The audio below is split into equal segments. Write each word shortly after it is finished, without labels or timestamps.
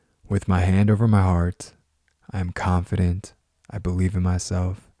With my hand over my heart, I am confident, I believe in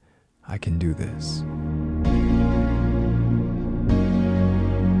myself, I can do this.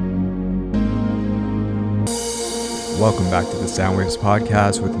 Welcome back to the Soundwaves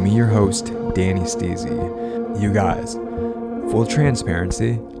Podcast with me, your host, Danny Steezy. You guys, full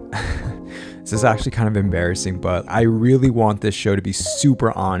transparency, this is actually kind of embarrassing, but I really want this show to be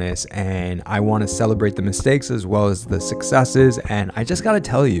super honest, and I want to celebrate the mistakes as well as the successes, and I just gotta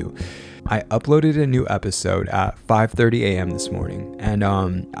tell you, I uploaded a new episode at 5:30 a.m. this morning, and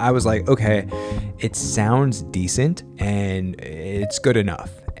I was like, okay, it sounds decent, and it's good enough,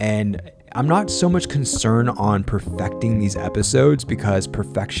 and I'm not so much concerned on perfecting these episodes because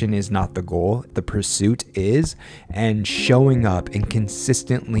perfection is not the goal. The pursuit is, and showing up and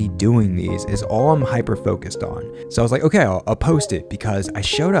consistently doing these is all I'm hyper focused on. So I was like, okay, I'll post it because I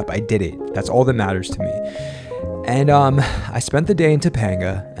showed up, I did it. That's all that matters to me. And I spent the day in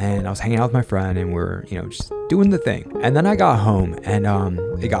Topanga, and I was hanging out with my friend, and we're, just doing the thing. And then I got home, and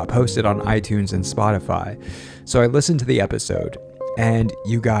it got posted on iTunes and Spotify. So I listened to the episode, and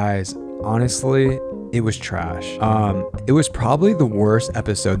you guys, honestly, it was trash. It was probably the worst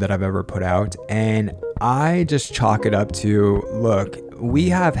episode that I've ever put out, and I just chalk it up to, look, we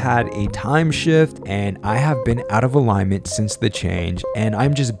have had a time shift, and I have been out of alignment since the change, and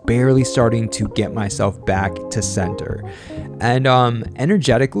I'm just barely starting to get myself back to center. And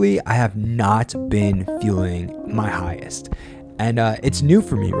energetically, I have not been feeling my highest. And it's new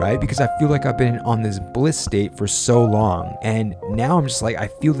for me, right? Because I feel like I've been on this bliss state for so long. And now I'm just like, I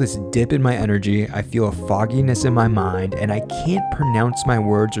feel this dip in my energy. I feel a fogginess in my mind, and I can't pronounce my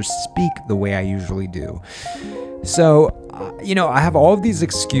words or speak the way I usually do. So, I have all of these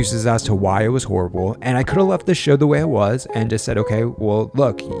excuses as to why it was horrible, and I could have left the show the way it was and just said, okay, well,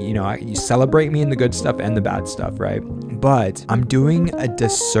 look, you celebrate me in the good stuff and the bad stuff, right? But I'm doing a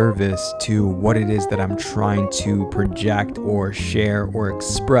disservice to what it is that I'm trying to project or share or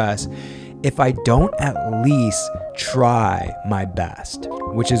express if I don't at least try my best,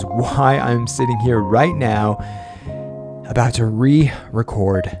 which is why I'm sitting here right now about to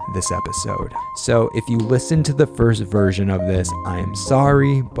re-record this episode. So if you listen to the first version of this, I am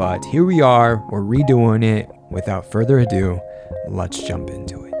sorry, but here we are, we're redoing it. Without further ado, let's jump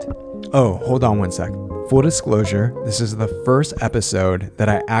into it. Oh, hold on one sec. Full disclosure, this is the first episode that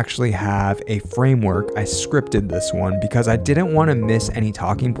I actually have a framework. I scripted this one because I didn't want to miss any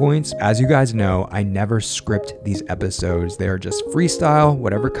talking points. As you guys know, I never script these episodes. They are just freestyle,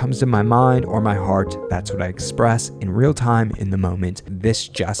 whatever comes to my mind or my heart, that's what I express in real time in the moment. This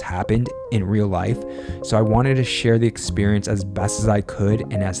just happened in real life, so I wanted to share the experience as best as I could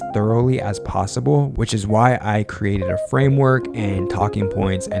and as thoroughly as possible, which is why I created a framework and talking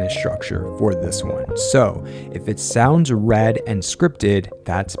points and a structure for this one. So if it sounds read and scripted,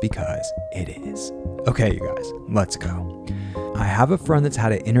 that's because it is. Okay, you guys, let's go. I have a friend that's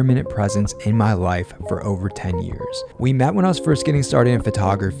had an intermittent presence in my life for over 10 years. We met when I was first getting started in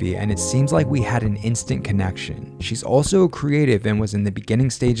photography, and it seems like we had an instant connection. She's also a creative and was in the beginning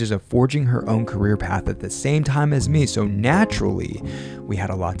stages of forging her own career path at the same time as me, so naturally, we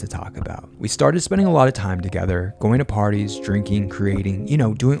had a lot to talk about. We started spending a lot of time together, going to parties, drinking, creating,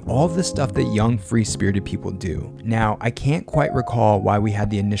 doing all of the stuff that young, free-spirited people do. Now, I can't quite recall why we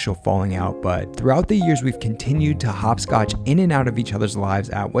had the initial falling out, but throughout the years, we've continued to hopscotch in and out of each other's lives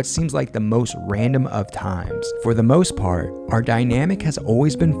at what seems like the most random of times. For the most part, our dynamic has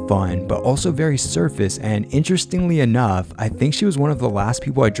always been fun, but also very surface, and interestingly enough, I think she was one of the last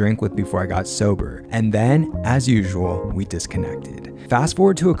people I drank with before I got sober. And then, as usual, we disconnected. Fast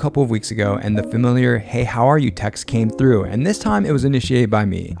forward to a couple of weeks ago, and the familiar "hey, how are you" text came through, and this time it was initiated by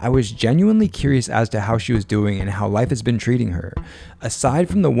me. I was genuinely curious as to how she was doing and how life has been treating her. Aside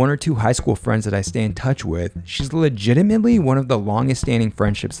from the one or two high school friends that I stay in touch with, she's legitimately one of the longest standing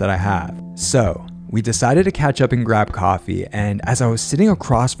friendships that I have. So, we decided to catch up and grab coffee, and as I was sitting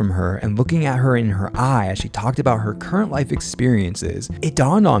across from her and looking at her in her eye as she talked about her current life experiences, it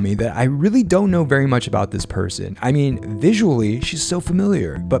dawned on me that I really don't know very much about this person. I mean, visually, she's so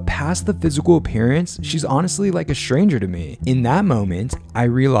familiar, but past the physical appearance, she's honestly like a stranger to me. In that moment, I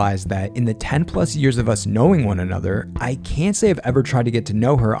realized that in the 10 plus years of us knowing one another, I can't say I've ever tried to get to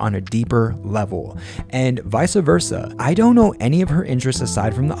know her on a deeper level, and vice versa. I don't know any of her interests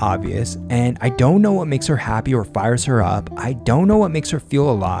aside from the obvious, and I don't know what makes her happy or fires her up. I don't know what makes her feel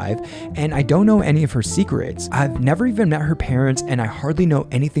alive, and I don't know any of her secrets. I've never even met her parents, and I hardly know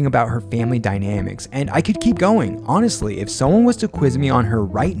anything about her family dynamics, and I could keep going. Honestly, if someone was to quiz me on her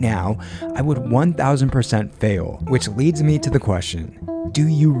right now, I would 1000% fail, which leads me to the question: Do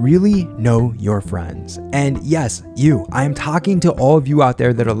you really know your friends? And yes, you, I am talking to all of you out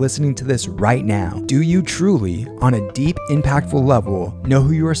there that are listening to this right now. Do you truly, on a deep, impactful level, know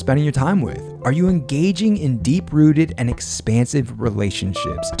who you are spending your time with? Are you engaging in deep-rooted and expansive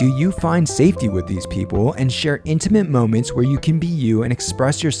relationships? Do you find safety with these people and share intimate moments where you can be you and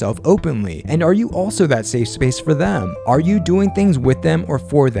express yourself openly? And are you also that safe space for them? Are you doing things with them or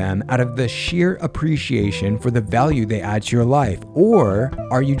for them out of the sheer appreciation for the value they add to your life? Or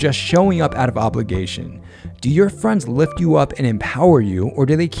are you just showing up out of obligation? Do your friends lift you up and empower you, or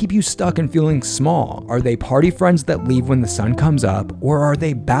do they keep you stuck and feeling small? Are they party friends that leave when the sun comes up, or are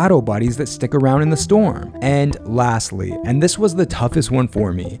they battle buddies that stick around in the storm? And lastly, and this was the toughest one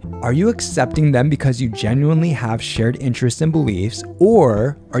for me, are you accepting them because you genuinely have shared interests and beliefs,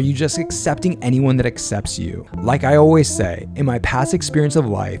 or are you just accepting anyone that accepts you? Like I always say, in my past experience of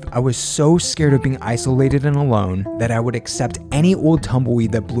life, I was so scared of being isolated and alone that I would accept any old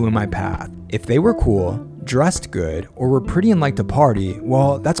tumbleweed that blew in my path. If they were cool, dressed good, or were pretty and liked to party,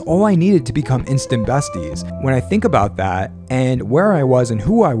 well, that's all I needed to become instant besties. When I think about that, and where I was and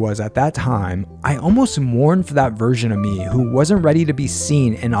who I was at that time, I almost mourn for that version of me who wasn't ready to be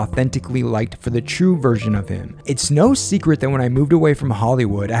seen and authentically liked for the true version of him. It's no secret that when I moved away from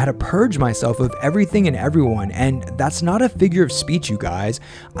Hollywood, I had to purge myself of everything and everyone, and that's not a figure of speech, you guys.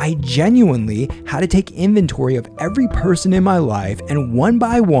 I genuinely had to take inventory of every person in my life and one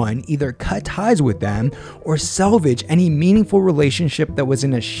by one either cut ties with them or salvage any meaningful relationship that was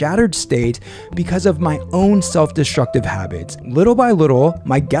in a shattered state because of my own self-destructive habits. Little by little,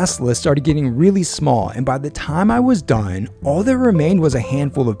 my guest list started getting really small, and by the time I was done, all that remained was a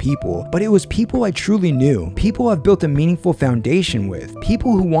handful of people. But it was people I truly knew, people I've built a meaningful foundation with,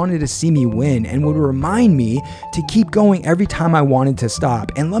 people who wanted to see me win and would remind me to keep going every time I wanted to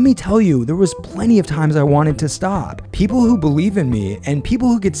stop. And let me tell you, there was plenty of times I wanted to stop. People who believe in me and people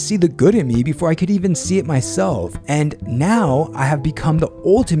who could see the good in me before I could even see it myself. And now I have become the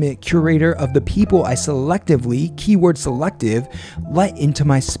ultimate curator of the people I selectively, keyword selective, let into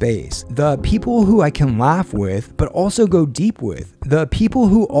my space. The people who I can laugh with, but also go deep with. The people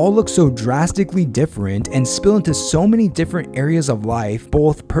who all look so drastically different and spill into so many different areas of life,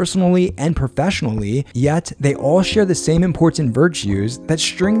 both personally and professionally, yet they all share the same important virtues that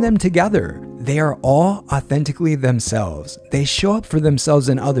string them together. They are all authentically themselves. They show up for themselves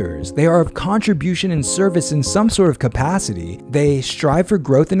and others. They are of contribution and service in some sort of capacity. They strive for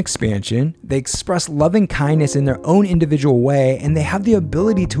growth and expansion. They express love and kindness in their own individual way, and they have the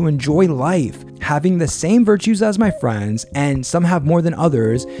ability to enjoy life. Having the same virtues as my friends, and some have more than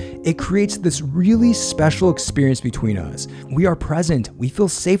others, it creates this really special experience between us. We are present. We feel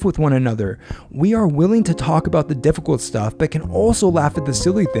safe with one another. We are willing to talk about the difficult stuff, but can also laugh at the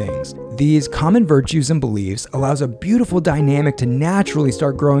silly things. These common virtues and beliefs allows a beautiful dynamic to naturally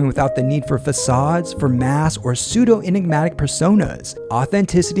start growing without the need for facades, for masks, or pseudo-enigmatic personas.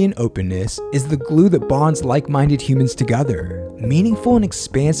 Authenticity and openness is the glue that bonds like-minded humans together. Meaningful and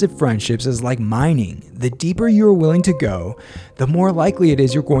expansive friendships is like mining. The deeper you are willing to go, the more likely it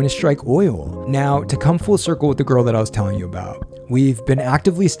is you're going to strike oil. Now, to come full circle with the girl that I was telling you about, we've been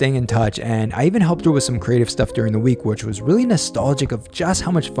actively staying in touch, and I even helped her with some creative stuff during the week, which was really nostalgic of just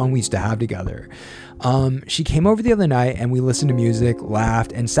how much fun we used to have together. She came over the other night and we listened to music,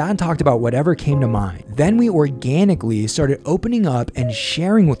 laughed, and sat and talked about whatever came to mind. Then we organically started opening up and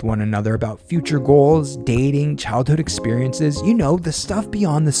sharing with one another about future goals, dating, childhood experiences, you know, the stuff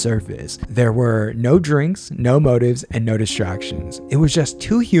beyond the surface. There were no drinks, no motives, and no distractions. It was just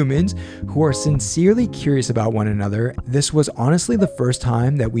two humans who are sincerely curious about one another. This was honestly the first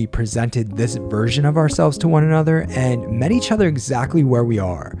time that we presented this version of ourselves to one another and met each other exactly where we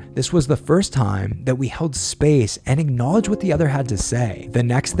are. This was the first time that we held space and acknowledged what the other had to say. The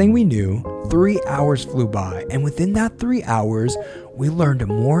next thing we knew, 3 hours flew by, and within that 3 hours, we learned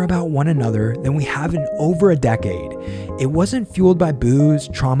more about one another than we have in over a decade. It wasn't fueled by booze,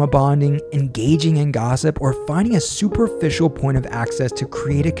 trauma bonding, engaging in gossip, or finding a superficial point of access to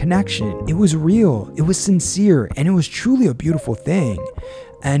create a connection. It was real, it was sincere, and it was truly a beautiful thing.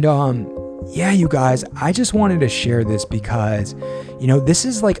 And yeah, you guys, I just wanted to share this because, you know, this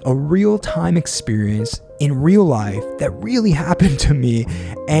is like a real-time experience in real life that really happened to me,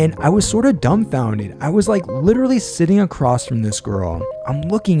 and I was sort of dumbfounded. I was like literally sitting across from this girl. I'm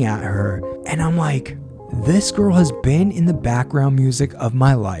looking at her, and I'm like, this girl has been in the background music of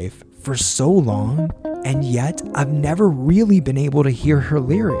my life for so long, and yet I've never really been able to hear her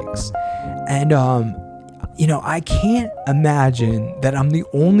lyrics. And I can't imagine that I'm the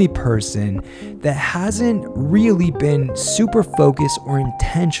only person that hasn't really been super focused or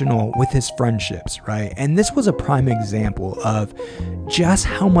intentional with his friendships, right? And this was a prime example of just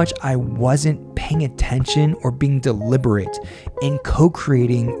how much I wasn't paying attention or being deliberate in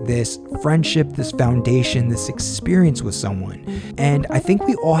co-creating this friendship, this foundation, this experience with someone. And I think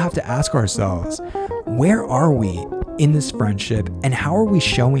we all have to ask ourselves, where are we in this friendship, and how are we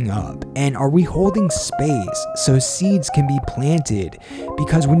showing up? And are we holding space so seeds can be planted?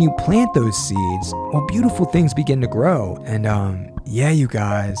 Because when you plant those seeds, well, beautiful things begin to grow. And yeah, you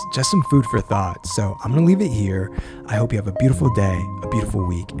guys, just some food for thought. So I'm gonna leave it here. I hope you have a beautiful day, a beautiful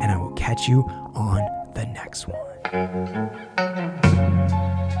week, and I will catch you on the next one.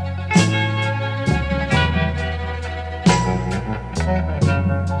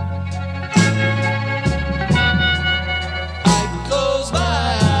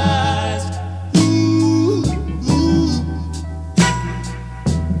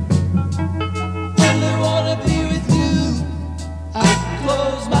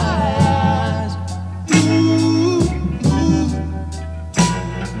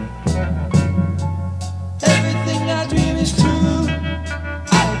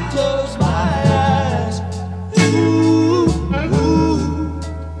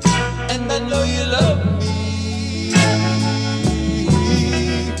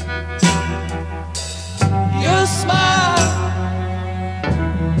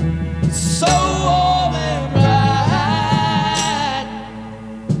 So